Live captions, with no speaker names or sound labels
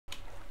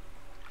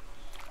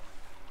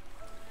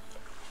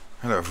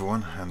Hello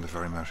everyone, and a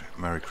very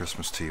Merry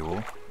Christmas to you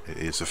all. It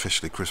is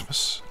officially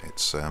Christmas.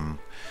 It's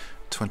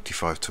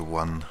 25 to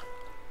 1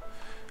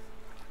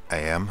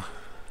 AM,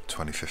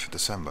 25th of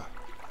December.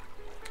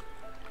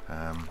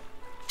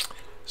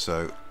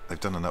 So they've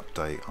done an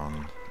update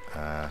on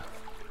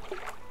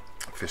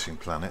Fishing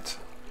Planet,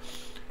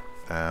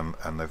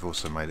 and they've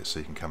also made it so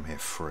you can come here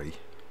free.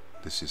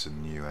 This is a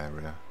new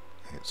area.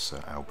 It's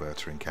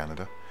Alberta in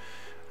Canada,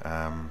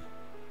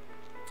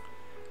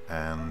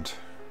 and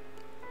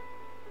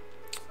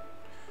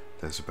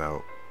there's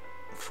about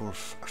 4,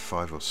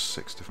 5 or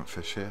 6 different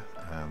fish here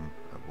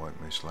at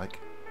White Moose Lake.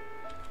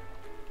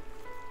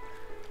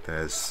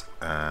 There's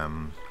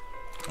oh,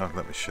 let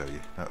me show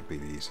you. That would be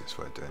the easiest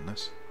way of doing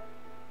this.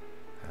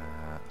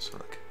 Let's have a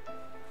look.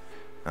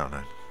 Oh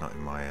no, not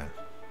in my. I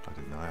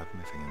didn't know I had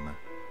anything in there.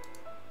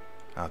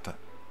 Oh,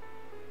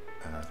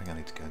 I think I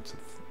need to go into.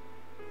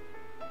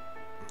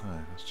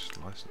 No, that's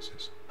just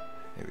licenses.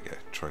 Here we go.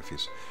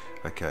 Trophies.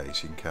 Okay,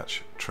 so you can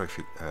catch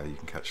trophy. You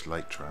can catch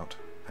lake trout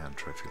and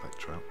trophy lake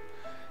trout.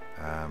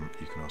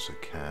 You can also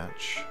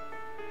catch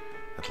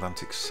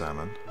Atlantic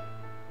salmon.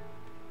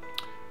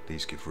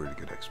 These give really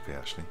good XP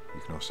actually.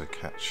 You can also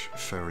catch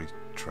fairy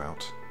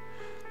trout.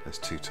 There's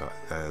two types.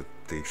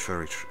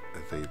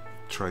 The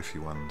trophy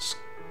ones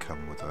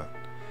come with a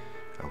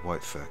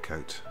white fur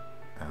coat,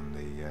 and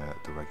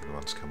the regular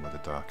ones come with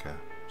a darker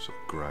sort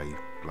of grey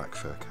black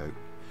fur coat.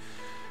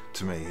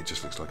 To me, it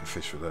just looks like a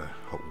fish with a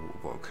hot water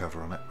bottle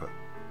cover on it, but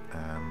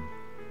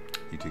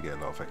you do get a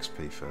lot of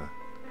XP for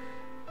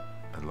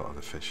a lot of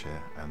the fish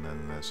here. And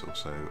then there's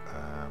also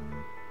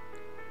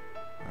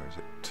where is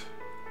it?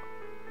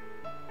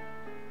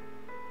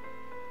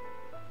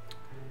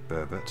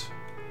 Burbot,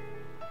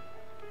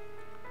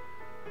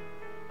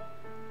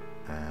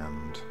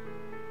 and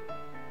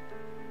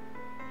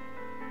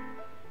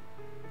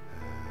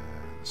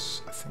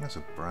I think there's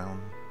a brown.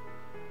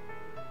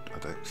 I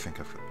don't think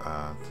I've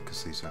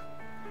because these are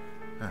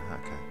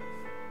okay.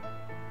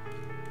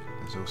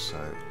 There's also,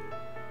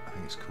 I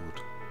think it's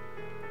called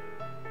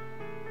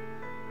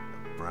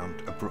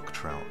a Brook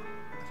trout,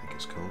 I think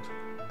it's called.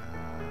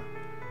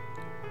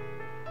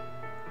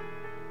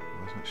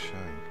 Wasn't it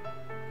showing?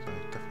 So I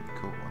definitely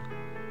caught one.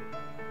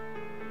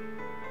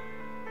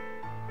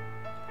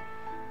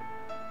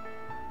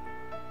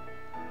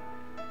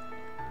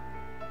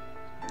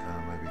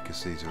 Maybe because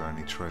these are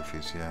only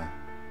trophies, yeah.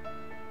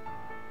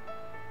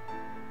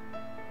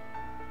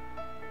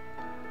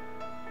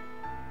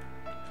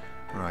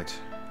 Right,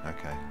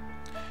 okay.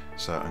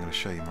 So I'm going to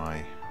show you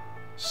my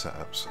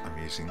setups I'm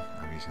using.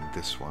 I'm using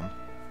this one,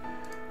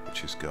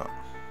 which has got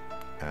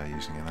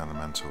using an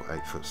elemental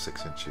 8 foot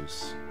 6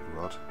 inches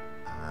rod,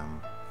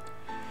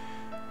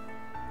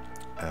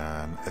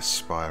 an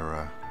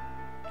Aspira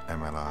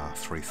MLR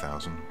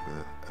 3000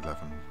 with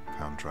 11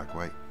 pound drag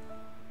weight.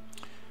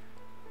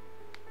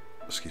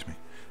 Excuse me.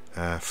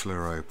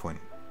 Fluoro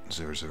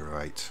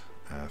 .008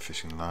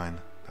 fishing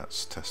line.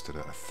 That's tested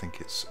at, I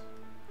think it's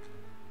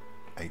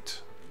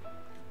 8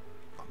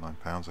 or 9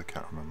 pounds. I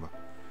can't remember.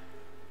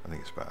 I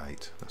think it's about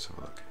 8. Let's have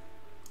a look.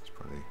 That's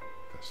probably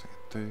the best thing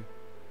to do.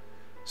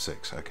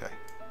 6. Okay,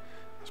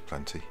 that's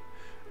plenty.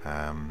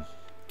 A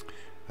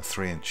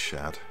 3-inch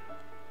shad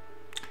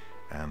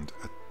and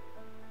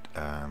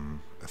a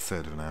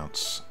third of an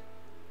ounce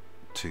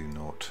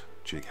 2/0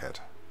 jig head.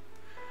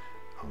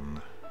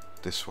 On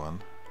this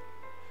one,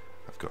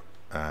 I've got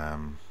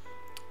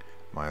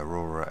my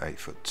Aurora 8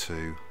 foot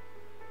 2,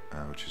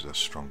 which is a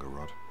stronger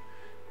rod.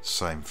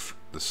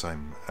 The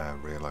same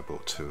reel. I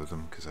bought 2 of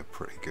them because they're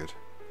pretty good.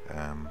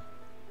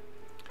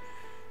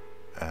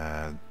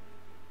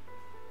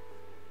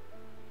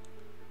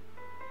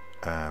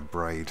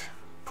 Braid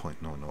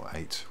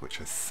 .008, which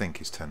I think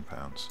is 10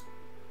 pounds.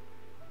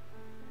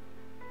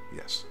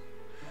 Yes,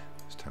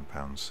 it's 10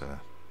 pounds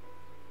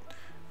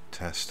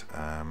test.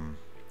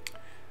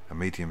 A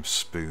medium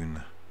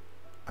spoon,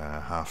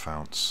 1/2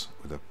 ounce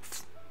with a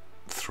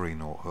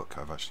 3/0 hook.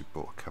 I've actually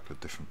bought a couple of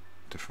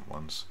different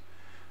ones.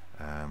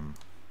 I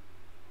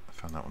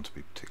found that one to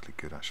be particularly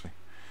good actually.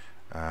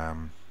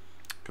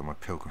 Got my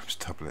Pilgrim's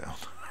doublet on.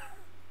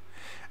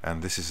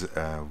 And this is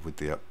with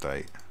the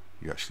update,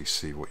 you actually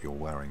see what you're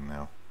wearing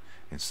now,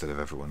 instead of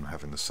everyone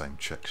having the same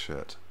check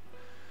shirt.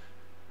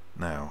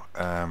 Now,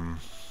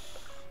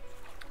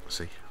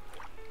 see,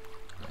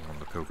 one of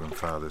the Pilgrim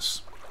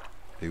Fathers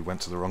who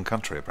went to the wrong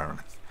country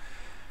apparently.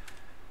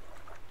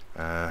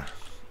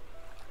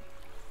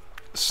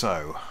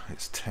 So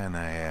it's 10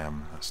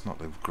 AM. That's not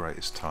the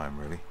greatest time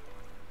really.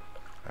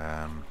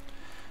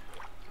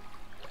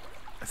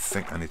 I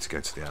think I need to go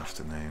to the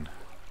afternoon.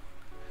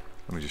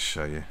 Let me just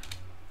show you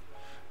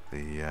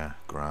the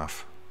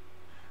graph.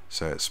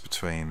 So it's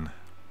between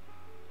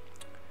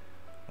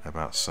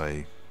about,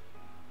 say,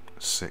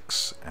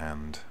 6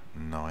 and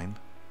 9,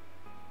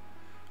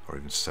 or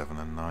even 7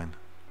 and 9.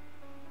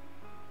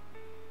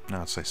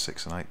 No, I'd say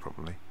 6 and 8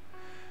 probably.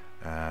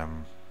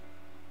 And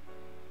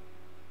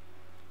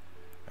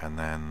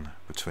then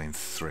between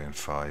 3 and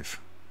 5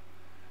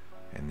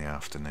 in the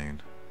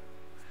afternoon.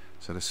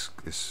 So this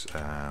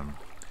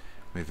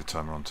move the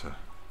timer on to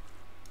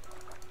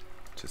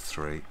to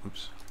 3.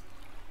 Oops,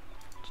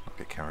 let's not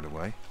get carried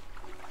away.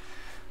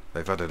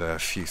 They've added a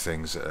few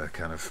things that are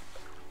kind of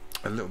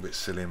a little bit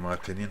silly in my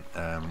opinion.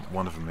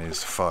 One of them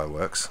is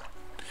fireworks.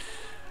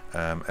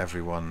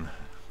 Everyone,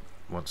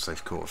 once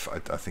they've caught,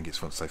 I think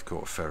it's once they've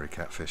caught a fairy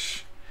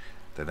catfish,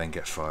 they then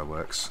get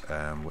fireworks,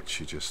 which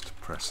you just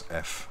press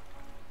F.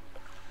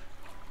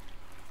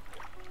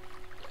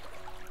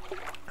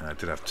 I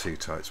did have 2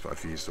 types, but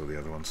I've used all the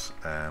other ones.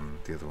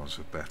 The other ones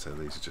were better.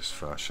 These are just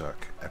Fire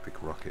Shark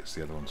Epic Rockets.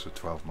 The other ones were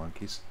 12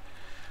 monkeys.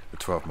 The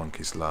 12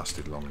 monkeys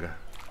lasted longer.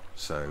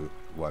 So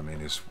what I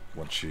mean is,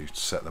 once you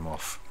set them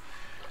off,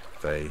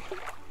 the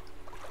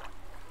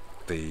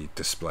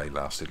display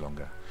lasted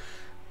longer.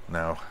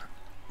 Now,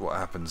 what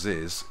happens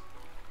is,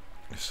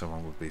 if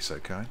someone would be so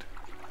kind,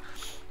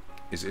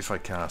 is if I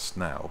cast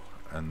now,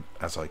 and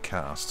as I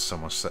cast,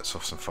 someone sets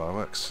off some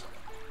fireworks,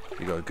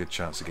 you got a good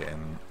chance of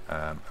getting,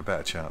 a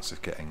better chance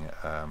of getting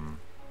a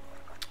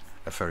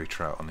fairy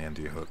trout on the end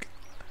of your hook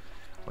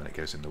when it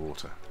goes in the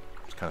water.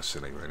 It's kind of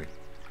silly, really,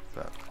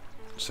 but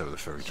so are the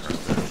fairy trout.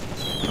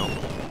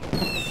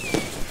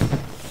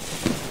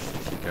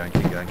 Keep going,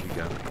 keep going, keep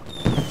going.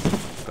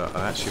 But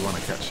I actually want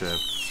to catch a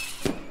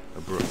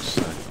Brook,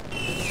 so.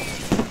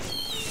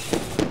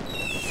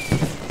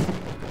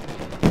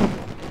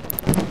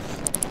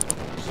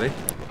 See?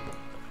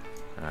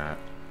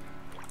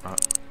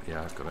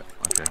 Yeah, I've got it.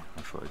 Okay,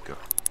 I thought I'd got.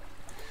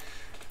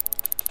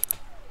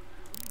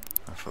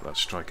 I thought that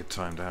strike had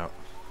timed out.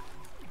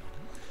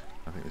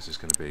 I think this is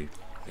going to be.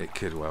 It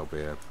could well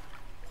be a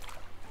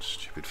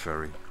stupid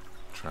fairy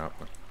trout.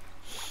 But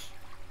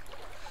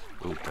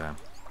oh damn!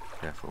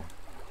 Careful.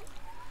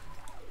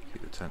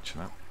 Keep the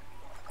tension up.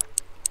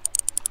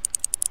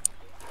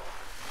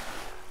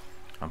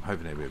 I'm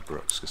hoping it'll be a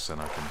Brooks, because then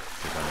I can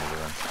get down the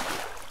other end.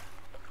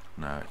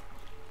 No.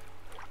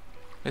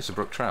 It's a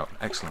Brook trout.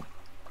 Excellent.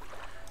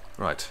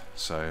 Right,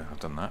 so I've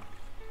done that.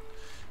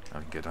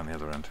 I can get down the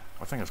other end.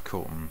 I think I've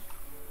caught them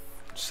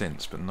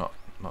since, but not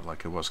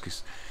like I was,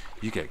 because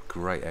you get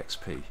great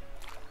XP.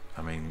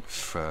 I mean,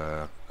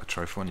 for a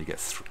trophy one, you get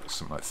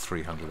something like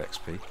 300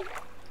 XP.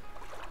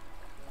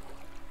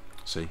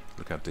 See,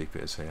 look how deep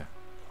it is here.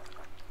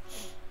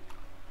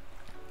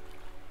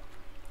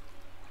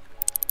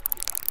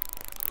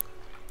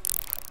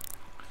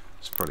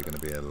 It's probably going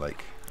to be a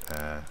lake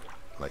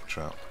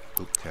trout.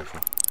 Oh,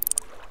 careful.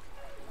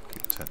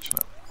 Keep the tension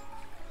up.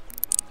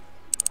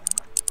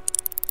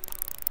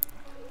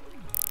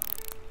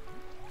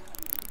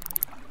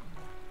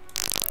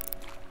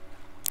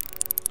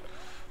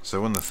 So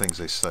one of the things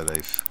they say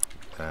they've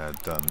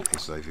done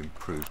is they've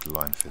improved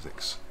line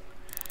physics.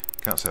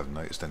 Can't say I've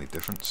noticed any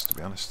difference, to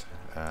be honest.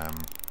 But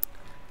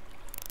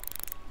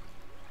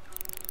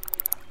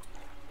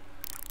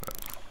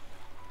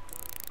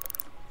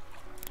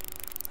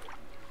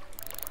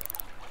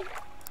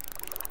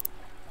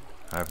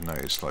I have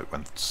noticed, like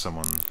when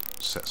someone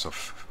sets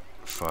off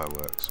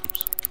fireworks,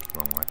 oops,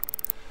 wrong way,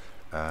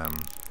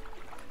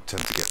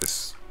 tend to get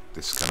this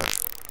kind of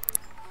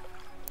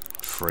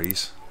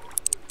freeze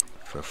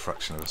for a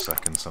fraction of a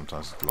second.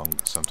 Sometimes it's long,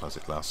 sometimes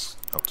it lasts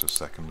up to a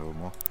second or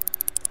more.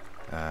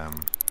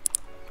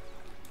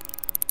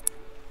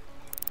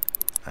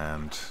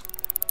 And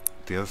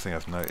the other thing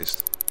I've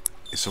noticed,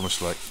 it's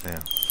almost like, yeah.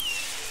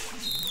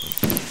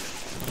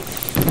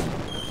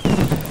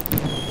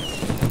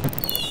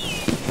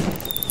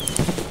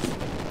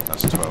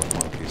 That's 12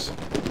 monkeys.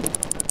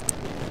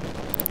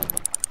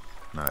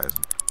 No, it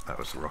isn't. That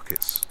was the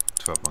rockets.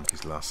 12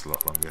 monkeys last a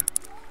lot longer.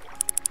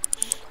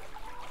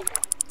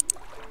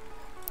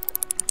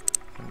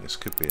 And this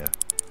could be a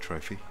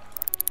trophy.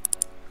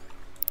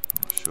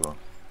 I'm not sure.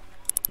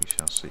 We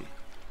shall see.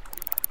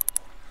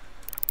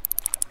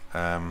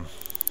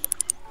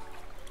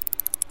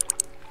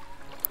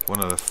 One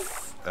of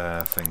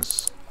the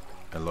things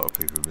a lot of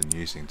people have been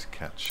using to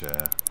catch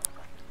the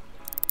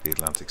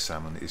Atlantic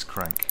salmon is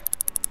cranks,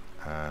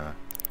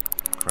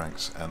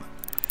 and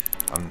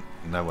I'm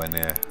nowhere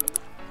near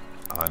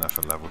high enough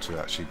a level to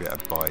actually be able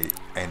to buy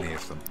any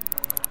of them,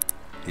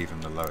 even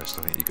the lowest.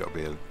 I think you've got to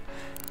be an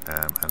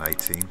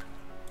 18,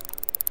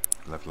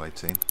 level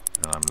 18,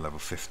 and I'm level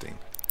 15.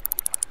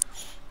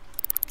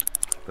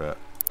 But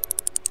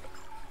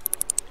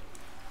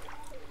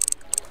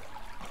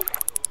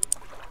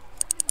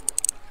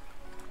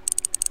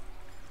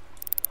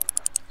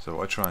so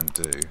what I try and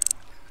do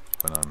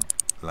when I'm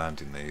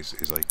landing these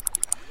is like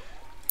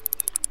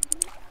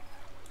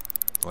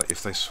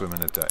if they swim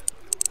in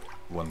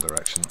one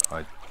direction,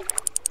 I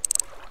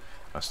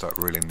start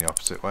reeling the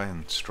opposite way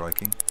and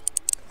striking.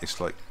 It's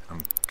like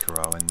I'm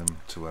corralling them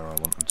to where I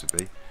want them to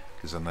be,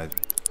 because then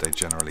they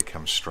generally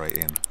come straight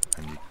in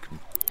and you can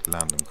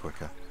land them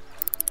quicker.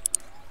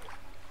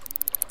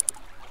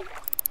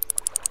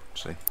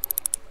 See?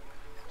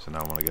 So now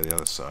I want to go the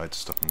other side,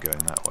 stop them going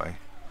that way.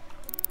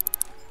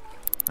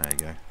 There you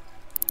go.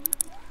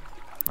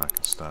 Now I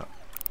can start.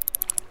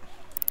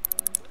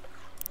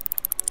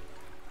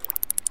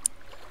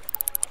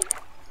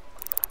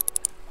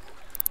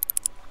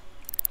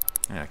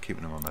 Yeah,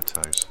 keeping them on their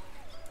toes.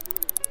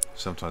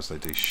 Sometimes they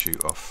do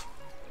shoot off,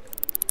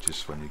 which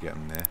just when you get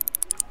them near.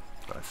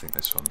 But I think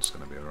this one's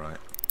going to be alright.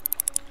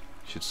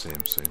 Should see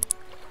him soon.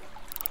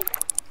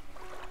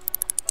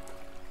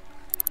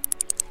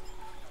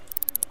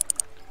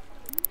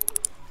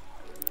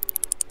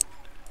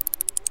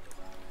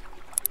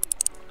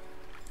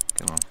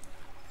 Come on.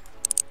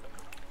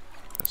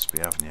 Let's be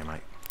having you,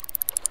 mate.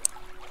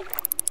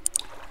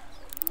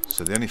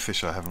 So the only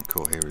fish I haven't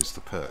caught here is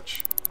the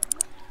perch.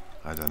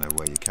 I don't know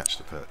where you catch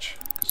the perch,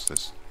 because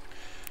there's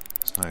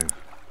no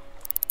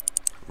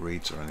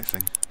reeds or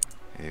anything.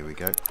 Here we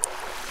go.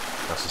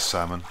 That's a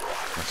salmon.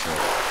 That's a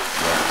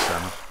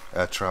white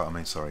salmon. Trout, I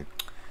mean, sorry.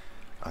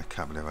 I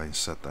can't believe I even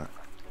said that.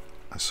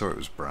 I saw it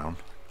was brown.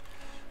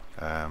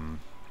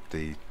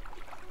 The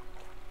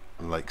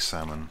lake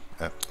salmon,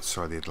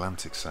 sorry, the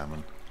Atlantic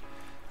salmon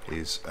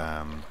is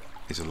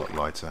a lot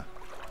lighter,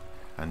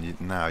 and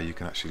now you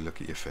can actually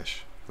look at your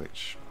fish,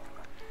 which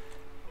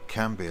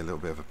can be a little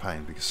bit of a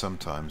pain because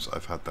sometimes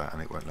I've had that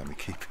and it won't let me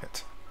keep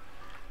it.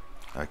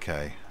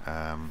 Okay,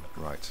 right,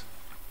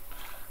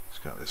 let's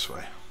go this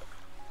way.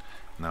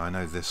 Now I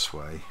know this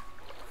way,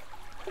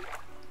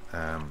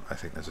 I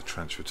think there's a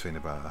trench between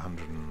about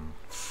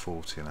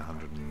 140 and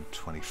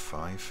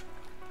 125.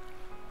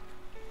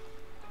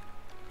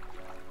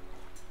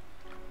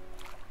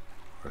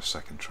 Or a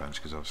second trench,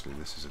 because obviously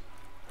this is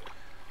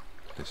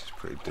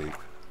pretty deep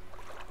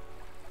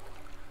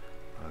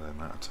by the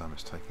amount of time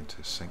it's taking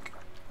to sink.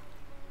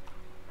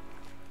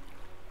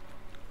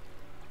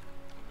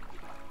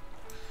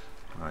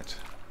 Right.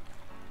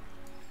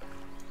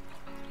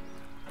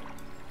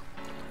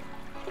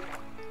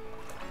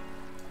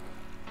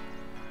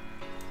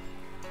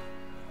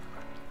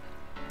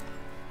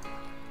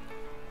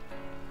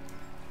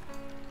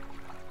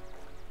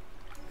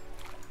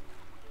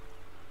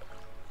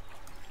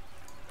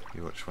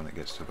 You watch when it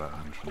gets to about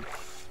 100,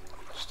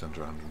 just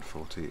under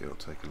 140, it'll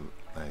take a look.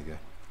 There you go.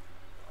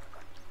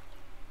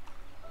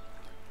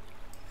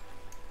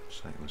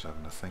 Satan was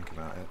having to think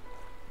about it.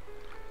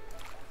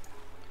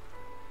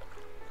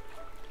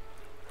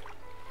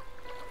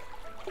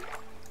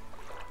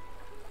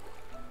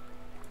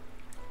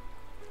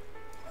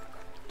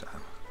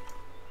 Damn.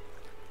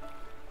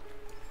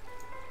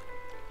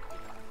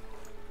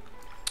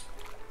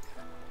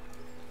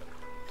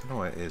 Don't know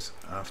what it is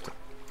after.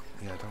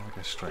 Yeah, I don't want to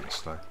go straight and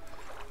slow.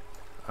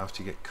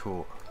 After you get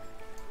caught,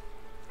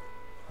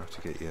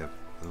 after you get your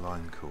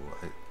line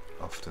caught, it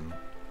often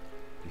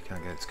you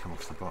can't get it to come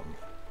off the bottom.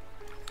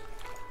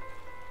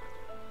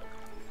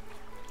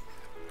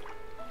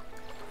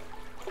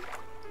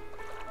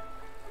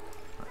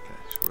 Okay,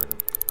 so we're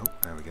oh,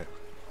 there we go.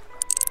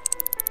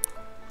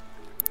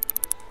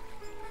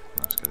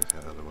 Let's get it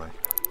out of the way.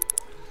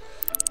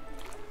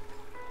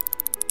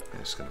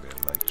 It's going to be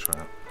a lake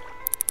trout.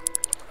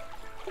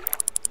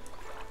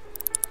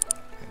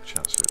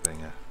 Chance of it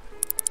being a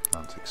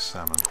Atlantic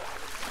salmon.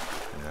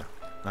 Yeah,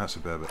 that's a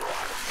burbot.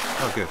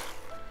 Oh, good.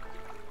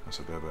 That's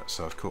a burbot.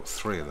 So I've caught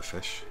 3 of the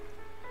fish.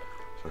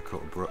 So I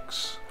caught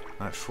Brooks.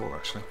 No, 4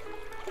 actually.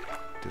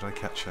 Did I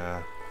catch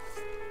a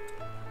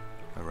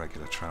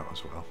regular trout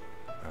as well?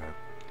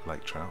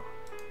 Lake trout.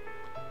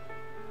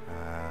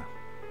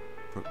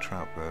 Brook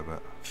trout,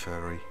 burbot,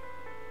 furry.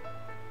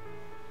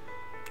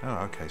 Oh,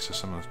 okay. So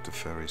some of the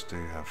furries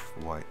do have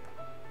white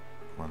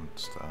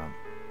ones that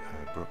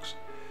aren't Brooks.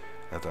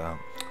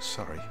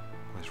 Sorry,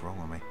 what is wrong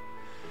with me?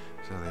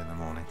 It's early in the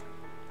morning.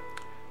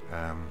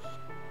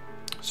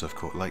 So I've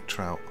caught lake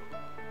trout,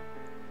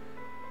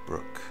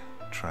 brook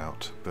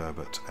trout,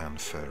 burbot and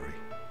furry.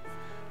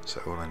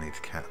 So all I need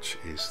to catch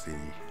is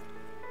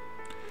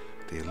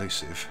the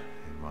elusive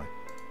in my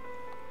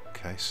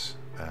case.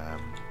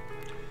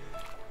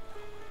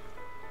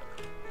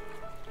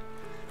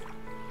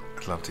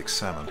 Atlantic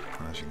salmon,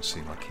 and as you can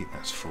see my keep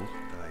net's full.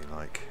 Day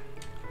like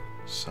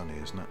sunny,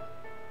 isn't it?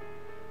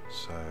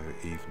 So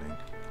evening.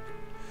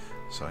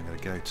 So I'm going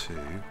to go to,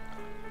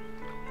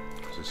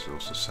 because this will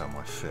also sell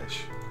my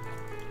fish.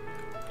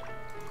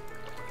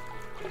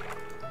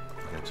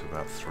 I'll go to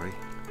about 3 in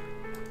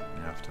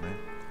the afternoon.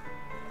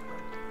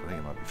 I think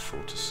it might be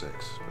 4 to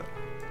 6, but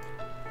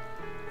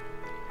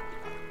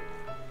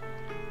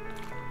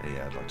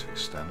yeah, I'd like to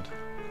extend.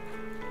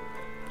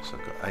 So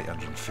I've got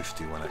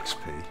 851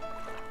 XP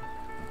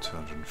and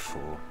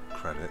 204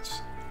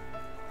 credits,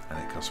 and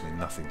it cost me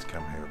nothing to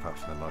come here apart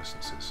from the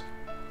licenses.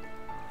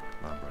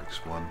 Line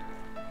breaks 1,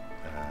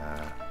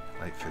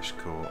 8 fish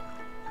caught,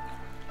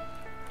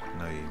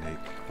 no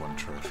unique, 1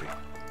 trophy.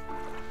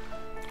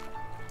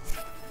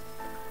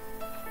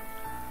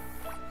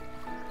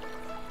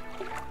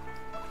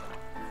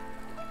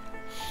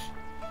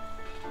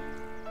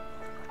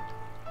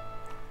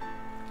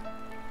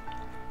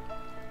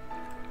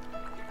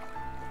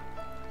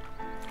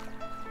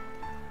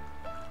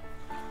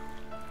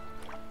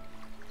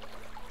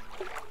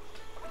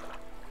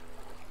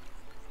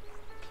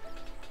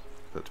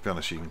 But to be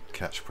honest, you can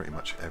catch pretty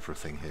much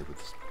everything here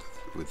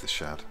with the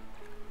shad.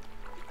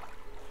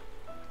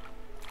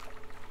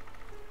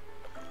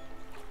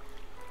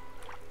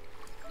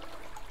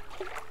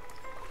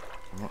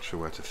 I'm not sure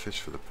where to fish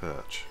for the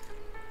perch,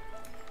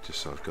 just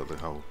so I've got the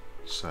whole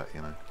set,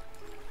 you know.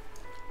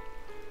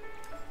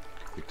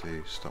 We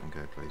do stop and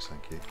go, please,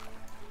 thank you.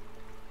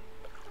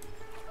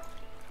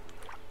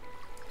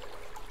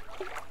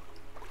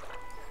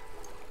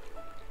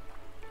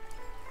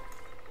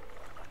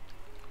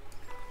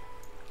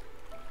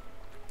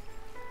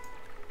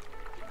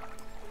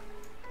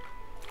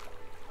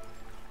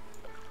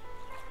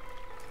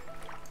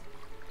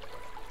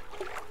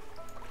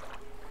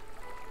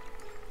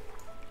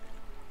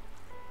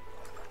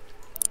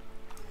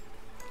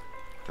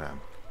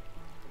 Damn.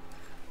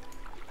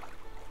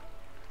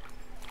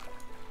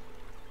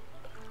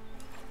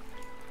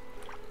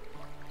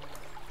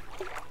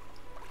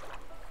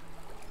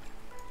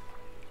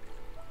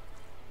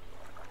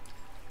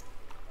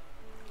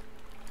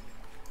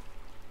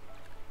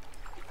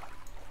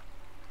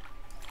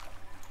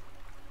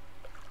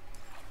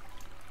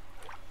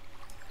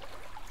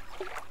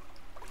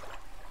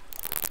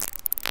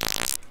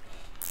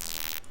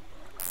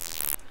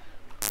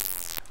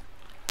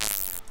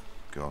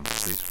 Go on,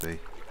 please be.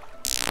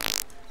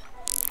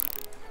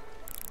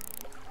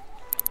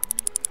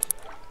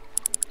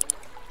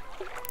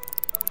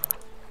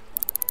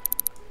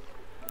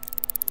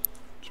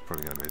 It's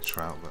probably going to be a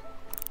trout, but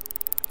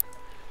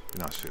it'd be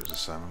nice if it was a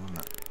salmon, wouldn't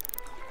it?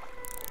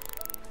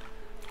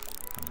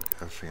 And look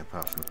at everything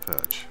apart from the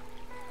perch.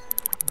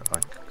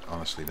 I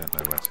honestly don't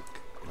know where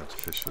to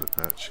fish for the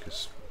perch,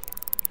 because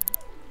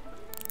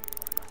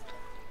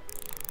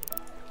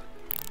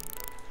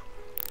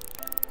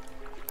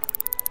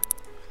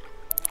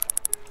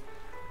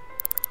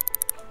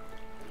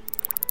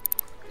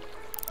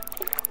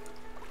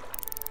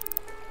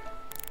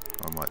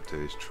what I might do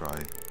is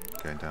try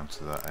going down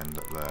to that end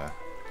up there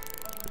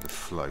with the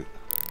float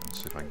and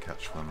see if I can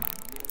catch one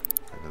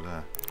over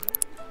there.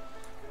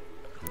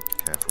 Be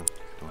careful,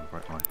 don't want to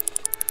break my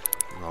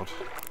rod.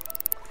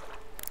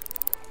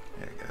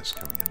 There it goes,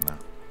 coming in now.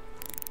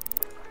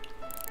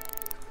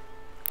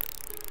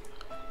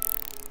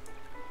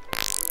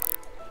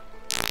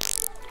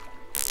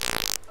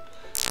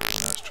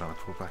 Now it's trying to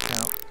pull back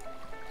out.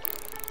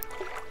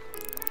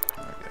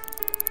 There we go.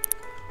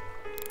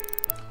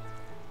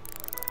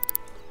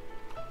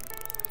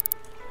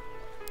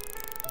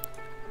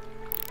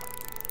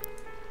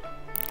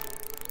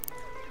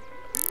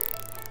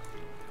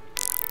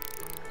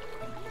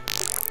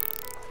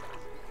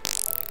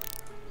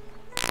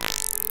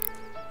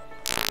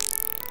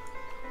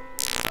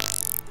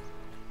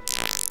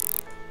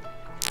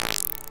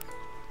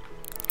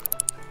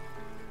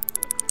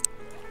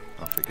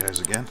 Off it goes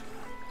again.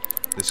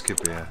 This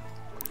could be a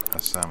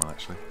salmon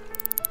actually.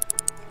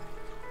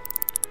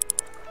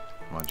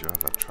 Mind you,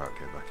 I've had trout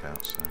go back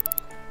out, so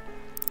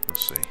we'll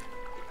see.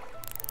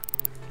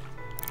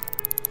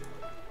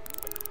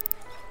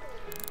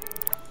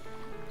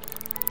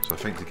 So I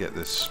think to get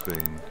this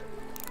spoon,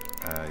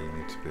 you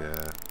need to be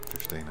a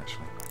 15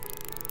 actually.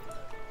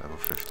 Level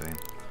 15.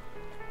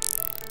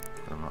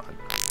 But I'm not,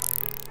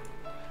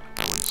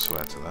 I wouldn't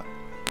swear to that.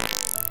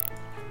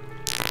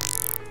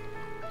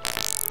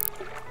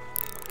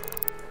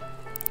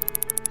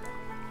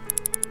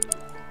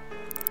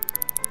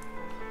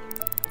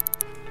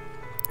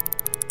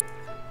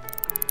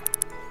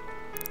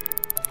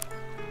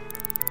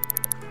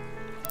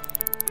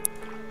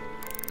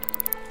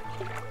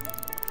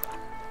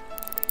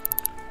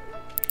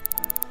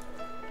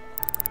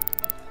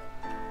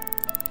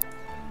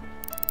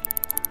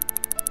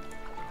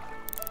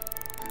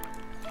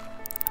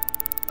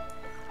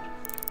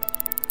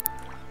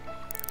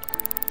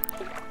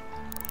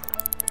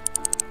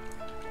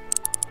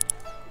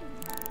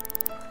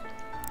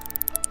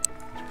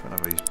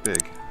 He's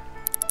big,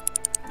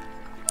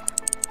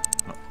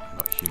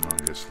 not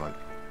humongous like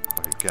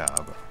a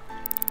gar,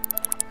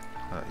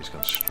 but he's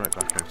gone straight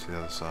back over to the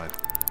other side.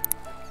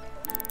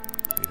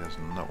 He does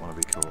not want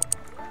to be caught.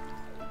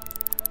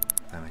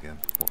 And again,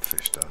 what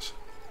fish does.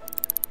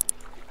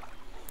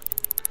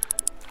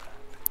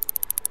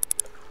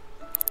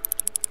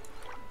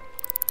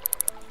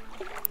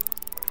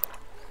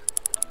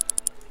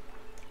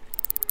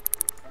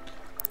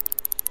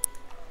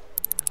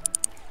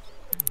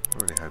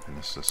 Really hoping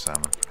this is a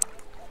salmon.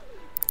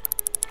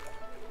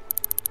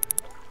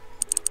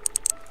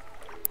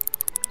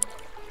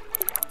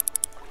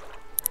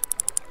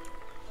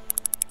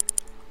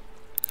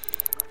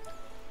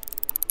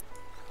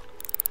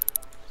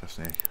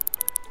 Definitely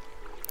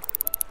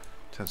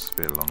tends to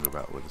be a longer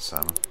battle with the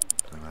salmon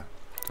than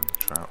the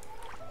trout.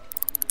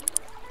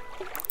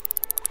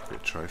 Be a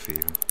trophy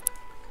even.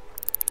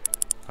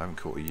 I haven't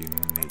caught a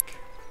unique.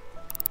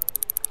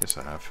 Yes,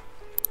 I have.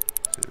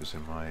 It was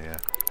in my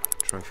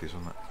trophies,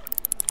 wasn't it?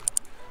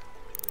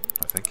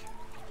 I think.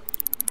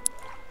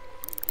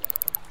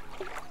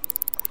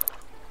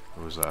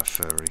 Or was that a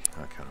furry?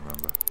 I can't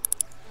remember.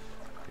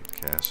 Who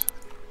cares?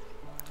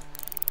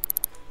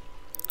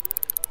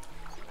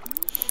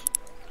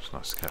 It's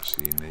nice to catch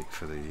the unique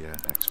for the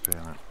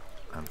XP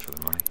and for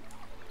the money.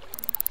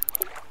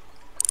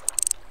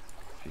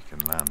 If you can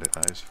land it,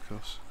 that is, of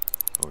course.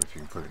 Or if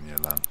you can put it in your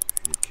land,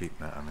 you keep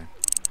that, I mean.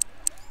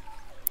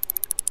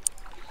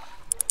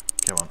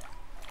 Come on,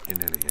 you're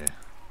nearly here.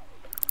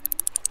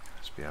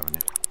 Let's be having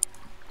it.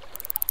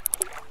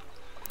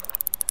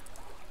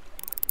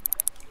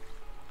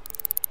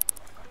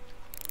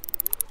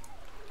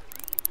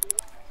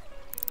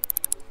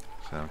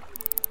 So I'm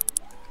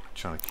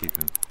trying to keep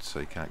him so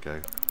he can't go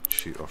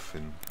shoot off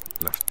in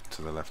left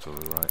to the left or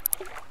the right,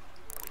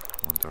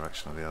 one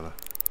direction or the other.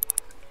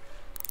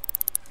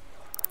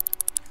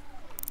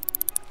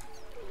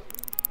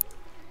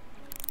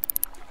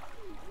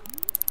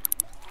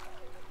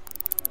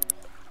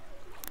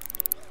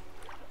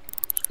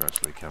 It's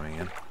gradually coming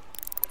in,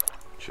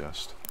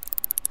 just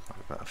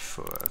about a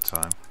foot at a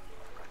time.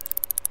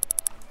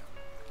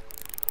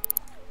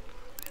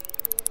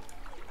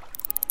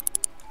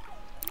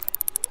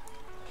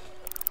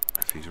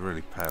 If he's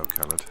really pale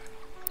coloured,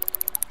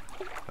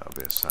 that'll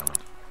be a salmon.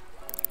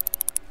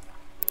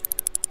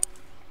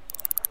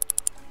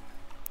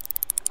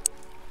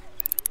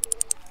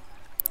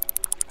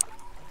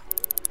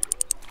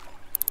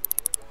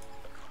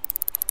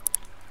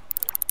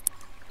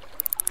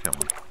 Come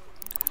on.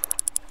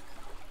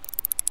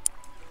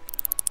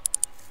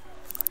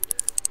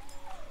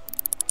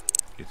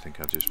 You'd think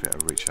I'd just be able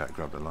to reach out,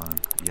 grab the line,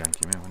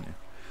 yank him in, wouldn't you?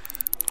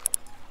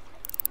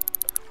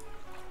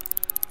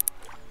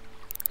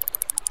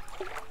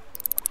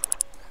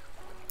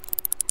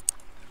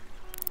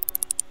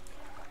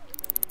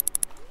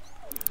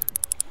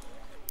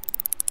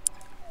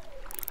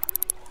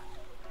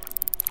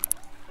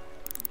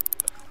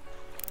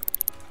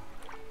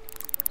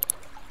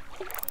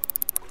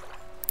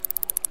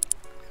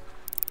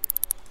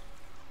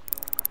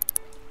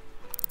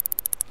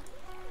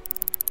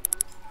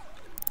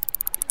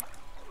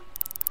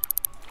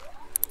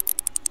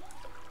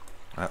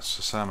 That's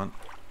a salmon,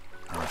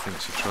 and I think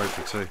it's a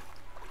trophy too.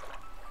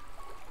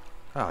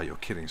 Oh, you're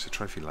kidding, it's a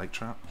trophy lake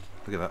trout.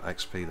 Look at that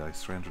XP though,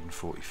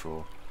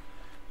 344.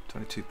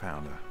 22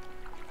 pounder.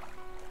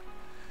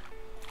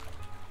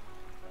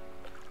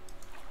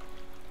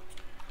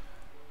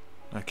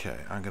 Okay,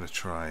 I'm going to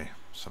try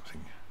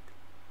something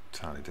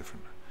entirely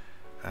different.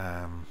 Do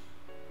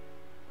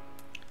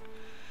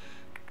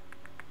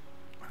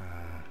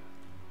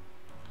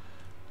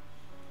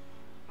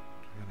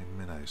we got any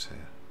minnows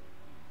here?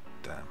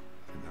 Damn,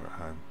 I think they're at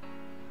home.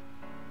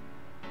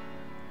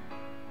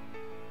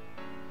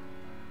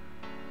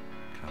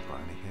 Can't buy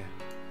any here.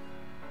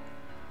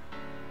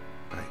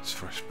 Baits,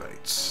 fresh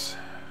baits.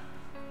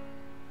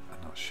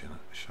 And not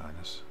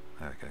shiners.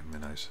 There we go,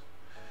 minnows.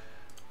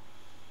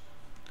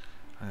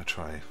 I'm going to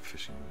try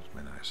fishing with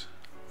minnows.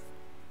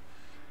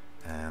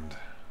 And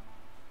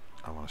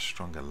I want a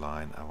stronger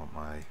line. I want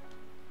my...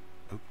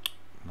 Oops,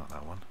 not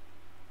that one.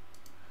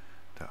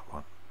 That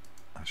one.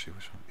 Actually,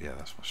 which one? Yeah,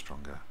 that's my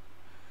stronger.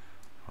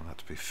 I want that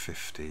to be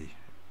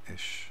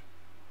 50-ish.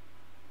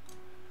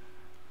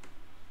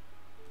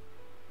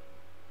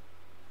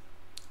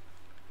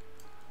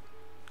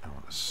 I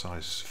want a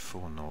size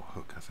 4/0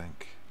 hook, I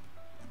think.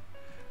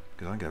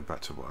 Because I'm going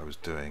back to what I was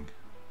doing.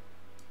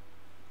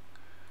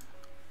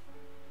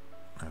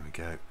 There we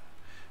go.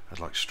 I'd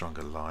like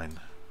stronger line,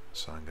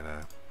 so I'm going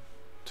to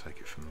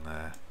take it from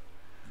there.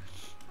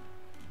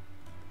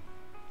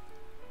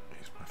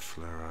 Use my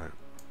fluoro.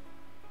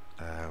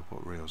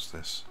 What reel's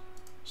this?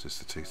 Is this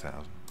the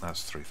 2000?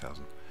 That's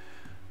 3000.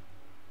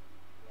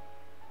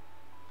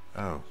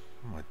 Oh,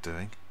 what am I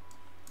doing?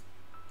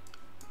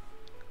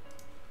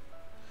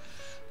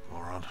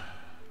 Moron.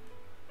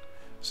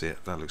 See,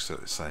 that looks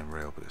like the same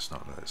reel, but it's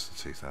not. It's the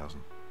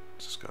 2000.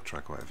 It's just got a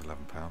drag weight of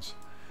 11 pounds.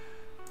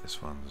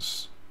 This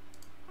one's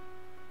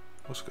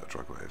also got a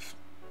drag weight of...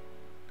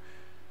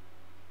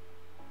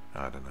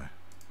 I don't know.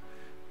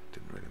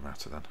 Didn't really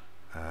matter then.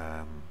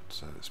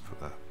 So let's put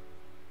that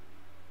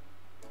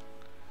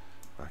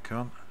back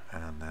on,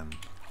 and then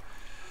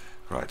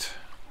right.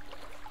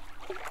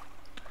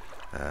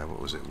 What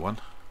was it?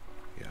 1?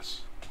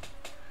 Yes.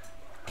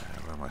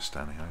 Where am I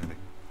standing? I'm going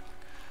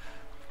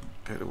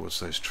to go towards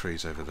those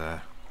trees over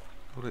there.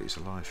 Oh look, he's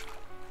alive.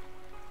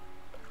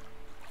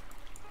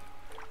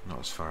 Not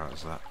as far out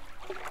as that.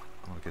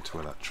 I want to go to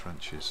where that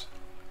trench is.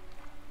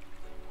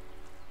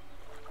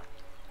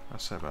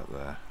 I'd say about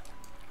there.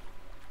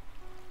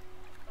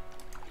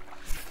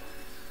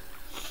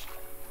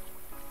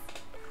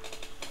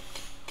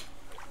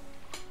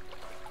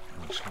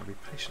 I'm just going to be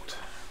patient.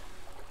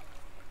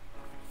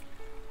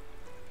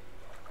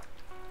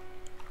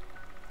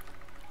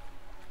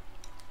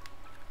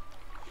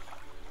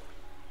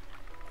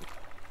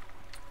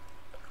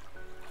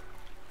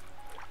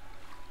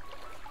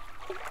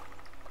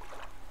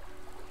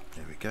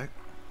 There we go.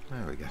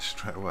 There we go,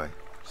 straight away.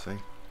 See?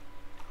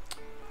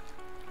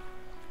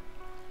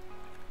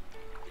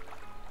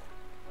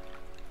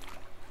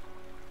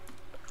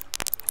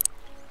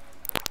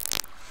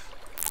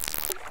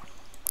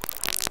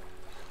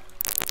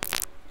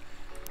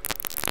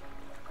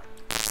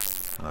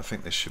 And I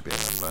think this should be an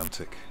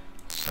Atlantic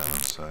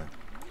salmon, so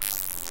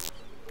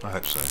I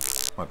hope so.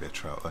 Might be a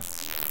trout though.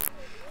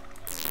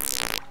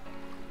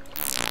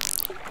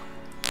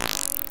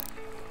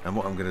 And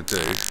what I'm going to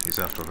do is,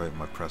 after I've opened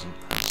my present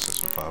and set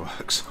some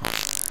fireworks on,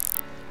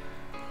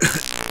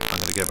 I'm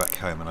going to go back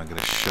home and I'm going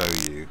to show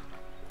you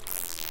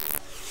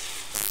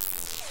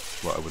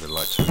what I would have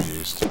liked to have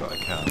used, but I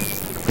can't.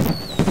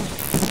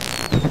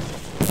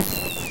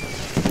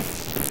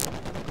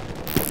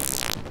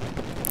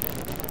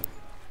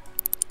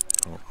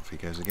 he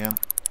goes again.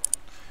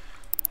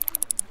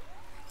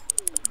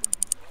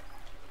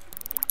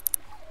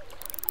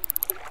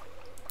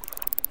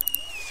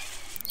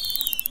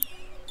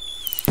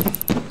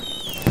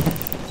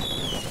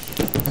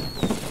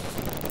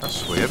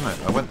 That's weird, isn't it?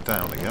 I went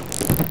down again.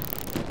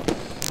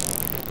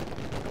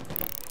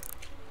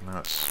 Now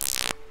it's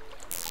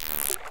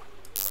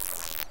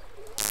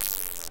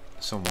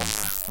on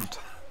 £1.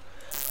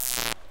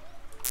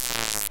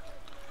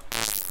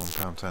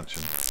 £1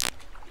 tension.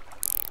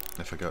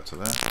 If I go up to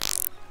there,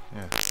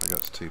 yeah, I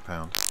got to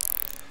 £2.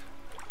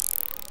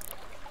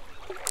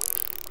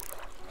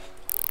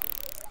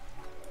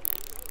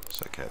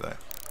 It's okay though.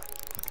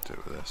 I can do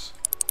it with this.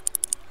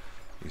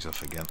 He's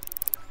off again.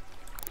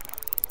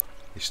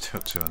 He's still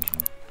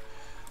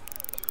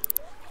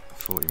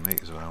 240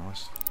 metres away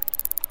almost.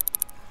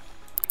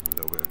 A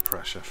little bit of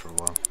pressure for a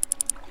while.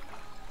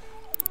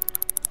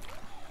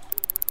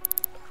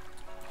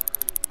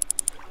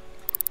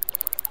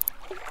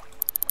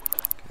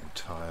 Getting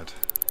tired.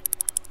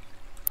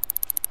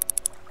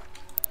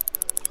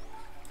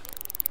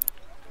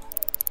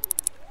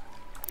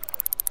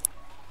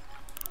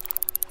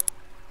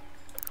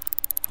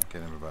 I'm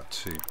getting him about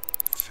 2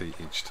 feet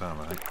each time,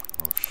 I think,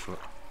 or a foot.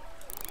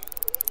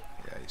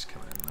 Yeah, he's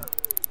coming in now,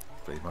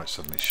 but he might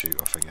suddenly shoot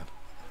off again.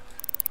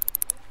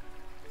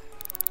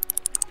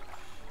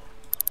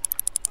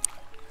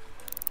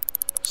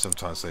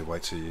 Sometimes they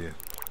wait till you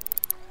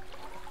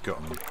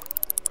got them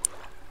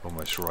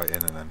almost right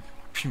in and then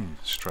pew,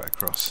 straight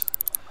across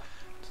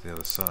to the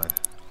other side.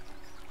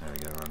 There we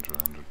go, we're under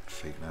 100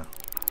 feet now.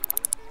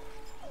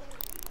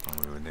 And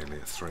we were nearly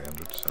at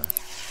 300, so...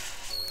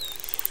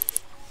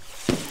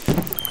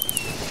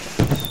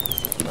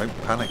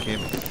 Don't panic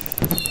him.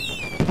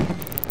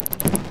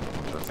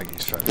 I think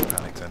he's fairly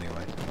panicked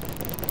anyway.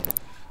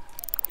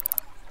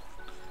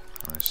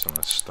 There's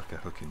someone stuck a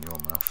hook in your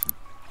mouth and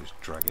who's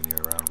dragging you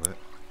around with it.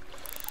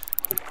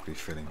 You'd be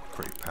feeling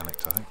pretty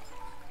panicked, I think.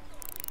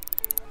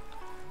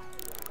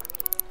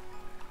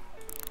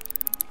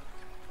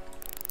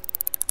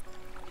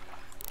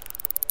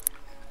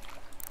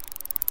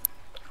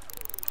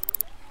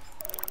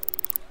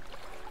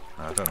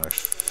 Now, I don't know if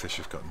fish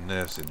have got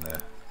nerves in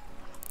their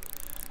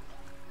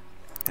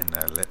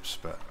lips,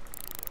 but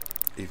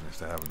even if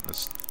they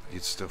haven't,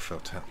 you'd still feel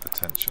the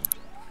tension.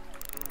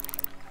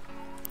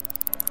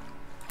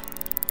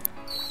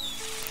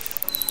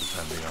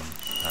 Depending on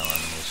how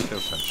animals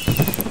feel tension.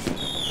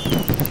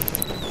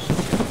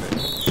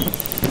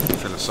 It's a bit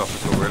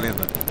philosophical, really,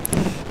 isn't it?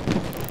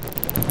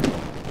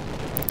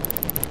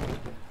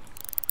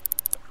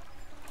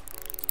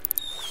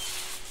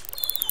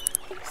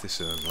 If this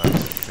is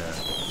Atlantic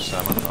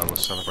salmon, I will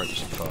celebrate with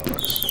some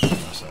fireworks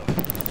myself.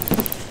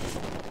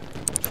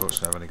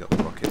 Unfortunately, I've only got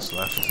the rockets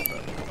left, but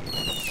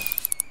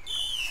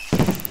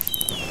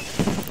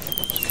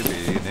this could be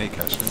unique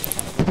actually,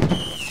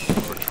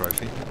 for a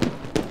trophy.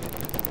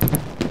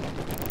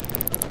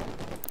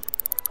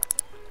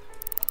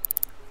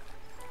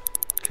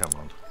 Come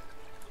on.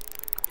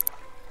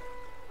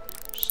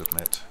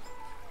 Submit.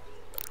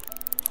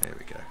 Here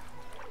we go.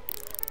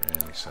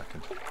 Any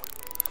second.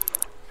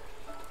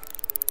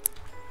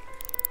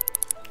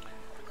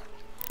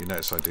 You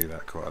notice I do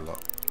that quite a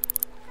lot.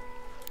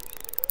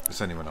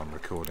 It's only when I'm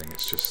recording,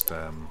 it's just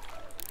so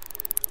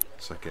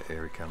I get,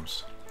 here he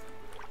comes.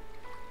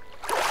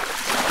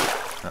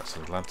 That's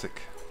an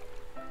Atlantic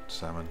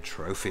salmon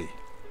trophy.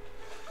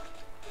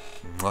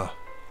 Mwah.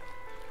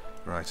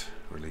 Right,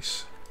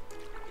 release.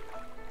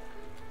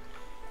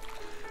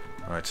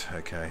 Right,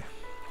 okay.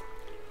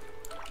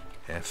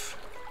 F.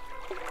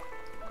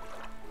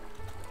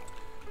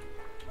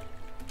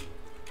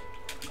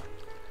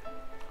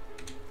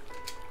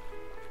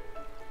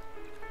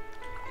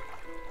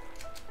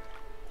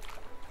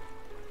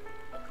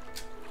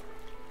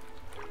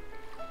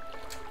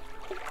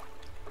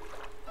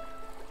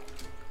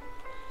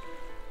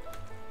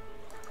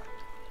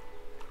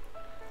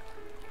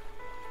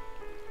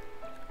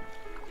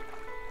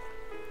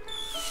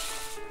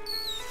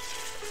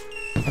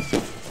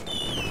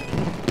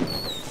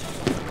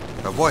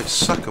 A white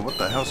sucker? What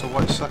the hell's a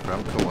white sucker? I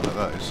haven't caught one of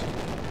those.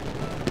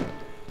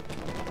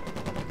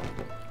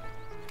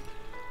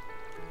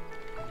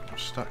 I'm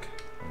stuck.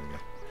 There we go.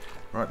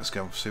 Right, let's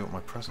go and see what my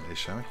present is,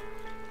 shall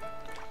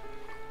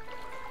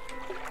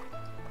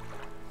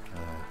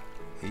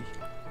we? E.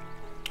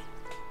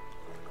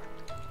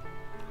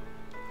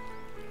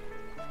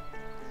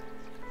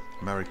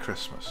 Merry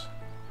Christmas.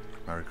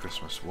 Merry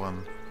Christmas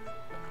 1.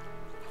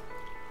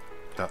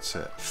 That's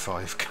it.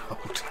 5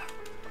 gold.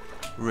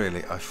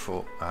 Really, I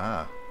thought,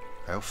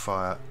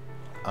 Hellfire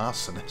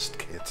Arsonist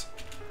Kit.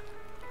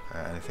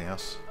 Anything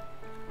else?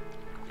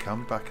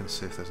 Come back and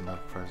see if there's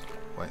another present.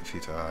 Waiting for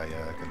you to,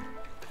 yeah, I can.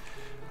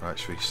 Right,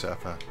 should we set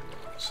up an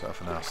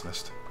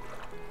arsonist?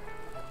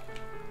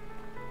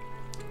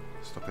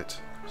 Stop it,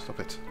 stop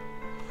it.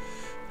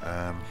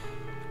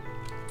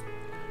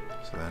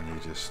 So then you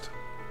just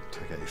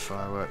take out your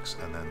fireworks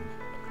and then...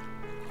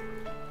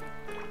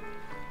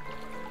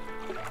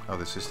 Oh,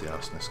 this is the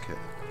arsonist kit.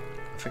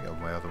 I think all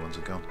my other ones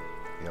are gone.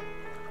 Yep.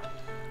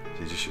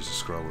 You just use a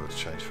scroll wheel to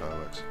change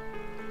fireworks.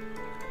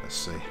 Let's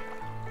see.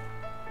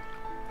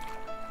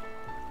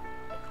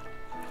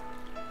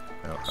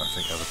 Oh, I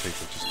think other people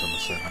have just done the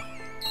same.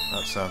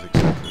 That sounds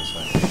exactly the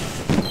same.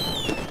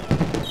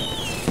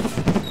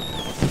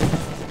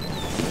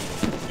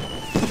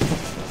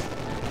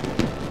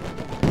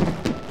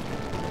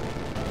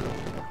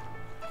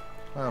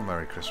 Well,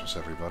 Merry Christmas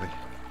everybody.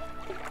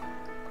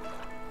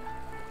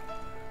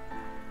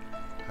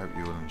 Hope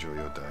you will enjoy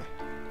your day.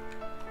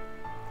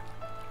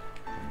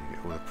 And you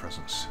get all the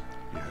presents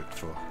you hoped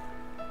for.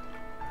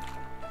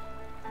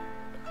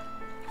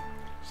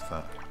 What's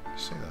that?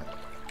 See that?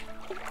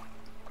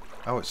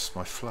 Oh, it's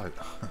my float.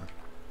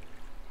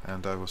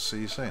 And I will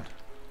see you soon.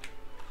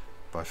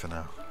 Bye for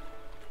now.